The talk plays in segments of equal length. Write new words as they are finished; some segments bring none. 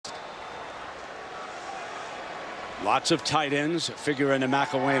Lots of tight ends figure in the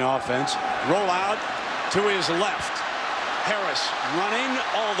McElwain offense. Roll out to his left. Harris running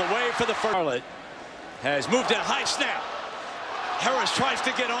all the way for the first. Charlotte has moved it high snap. Harris tries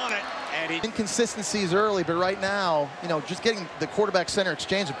to get on it, and he inconsistencies early, but right now, just getting the quarterback center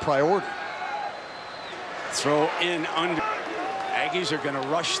exchange a priority. Throw in under. Aggies are going to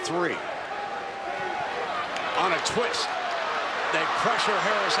rush 3 on a twist. They pressure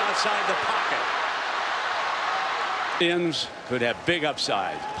Harris outside the pocket. Ends could have big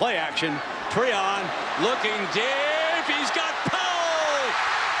upside. Play action. Treon looking deep. He's got Powell.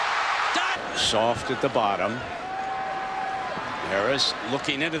 Soft at the bottom. Harris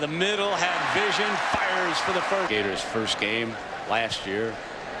looking into the middle, had vision, fires for the first. Gators' first game last year.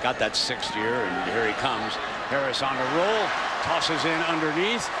 Got that 6th year, and here he comes. Harris on a roll, tosses in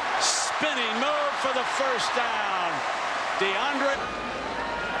underneath. Spinning move for the first down. DeAndre.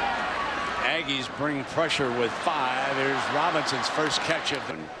 Aggies bring pressure with 5. Here's Robinson's first catch of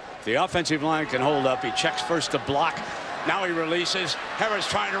them. The offensive line can hold up. He checks first to block. Now he releases. Harris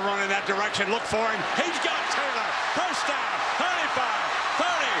trying to run in that direction. Look for him. He's got Taylor. First down. 35,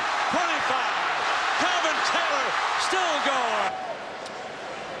 30, 25. Calvin Taylor still going.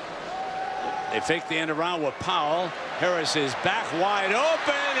 They fake the end around with Powell. Harris is back wide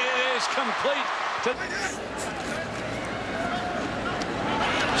open. It is complete.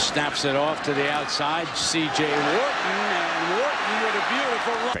 Snaps it off to the outside. C.J. Wharton, and Wharton with a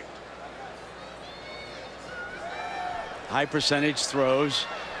beautiful run. High percentage throws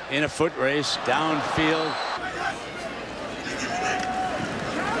in a foot race downfield.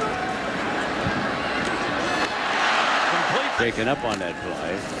 Complete. Taken up on that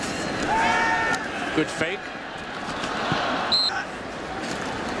play. Good fake.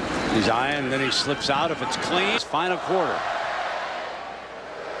 He's eyeing, and then he slips out if it's clean. Final quarter.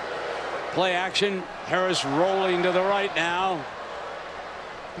 Play action. Harris rolling to the right now.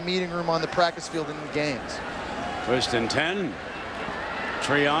 Meeting room on the practice field in the games. 1st and 10.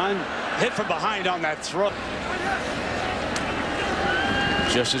 Treon hit from behind on that throw.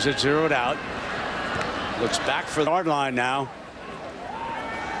 Just as it zeroed out. Looks back for the yard line now.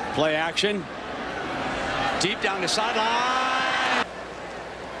 Play action. Deep down the sideline.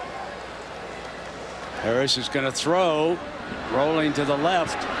 Harris is going to throw. Rolling to the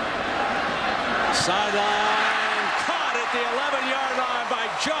left. Sideline, caught at the 11-yard line by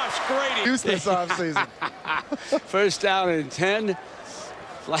Josh Grady. Use this offseason. 1st down and 10.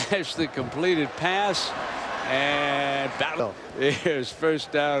 Flash the completed pass, and battle. Here's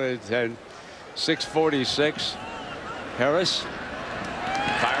 1st down and 10. 6:46. Harris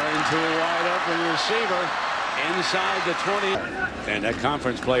firing to a wide open receiver inside the 20. And that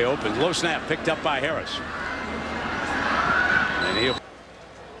conference play open. Low snap picked up by Harris. And he'll.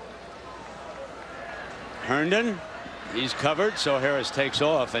 Herndon, he's covered, so Harris takes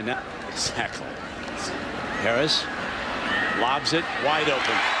off, and now, exactly. Harris lobs it wide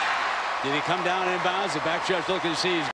open. Did he come down inbounds? The back judge looking to see.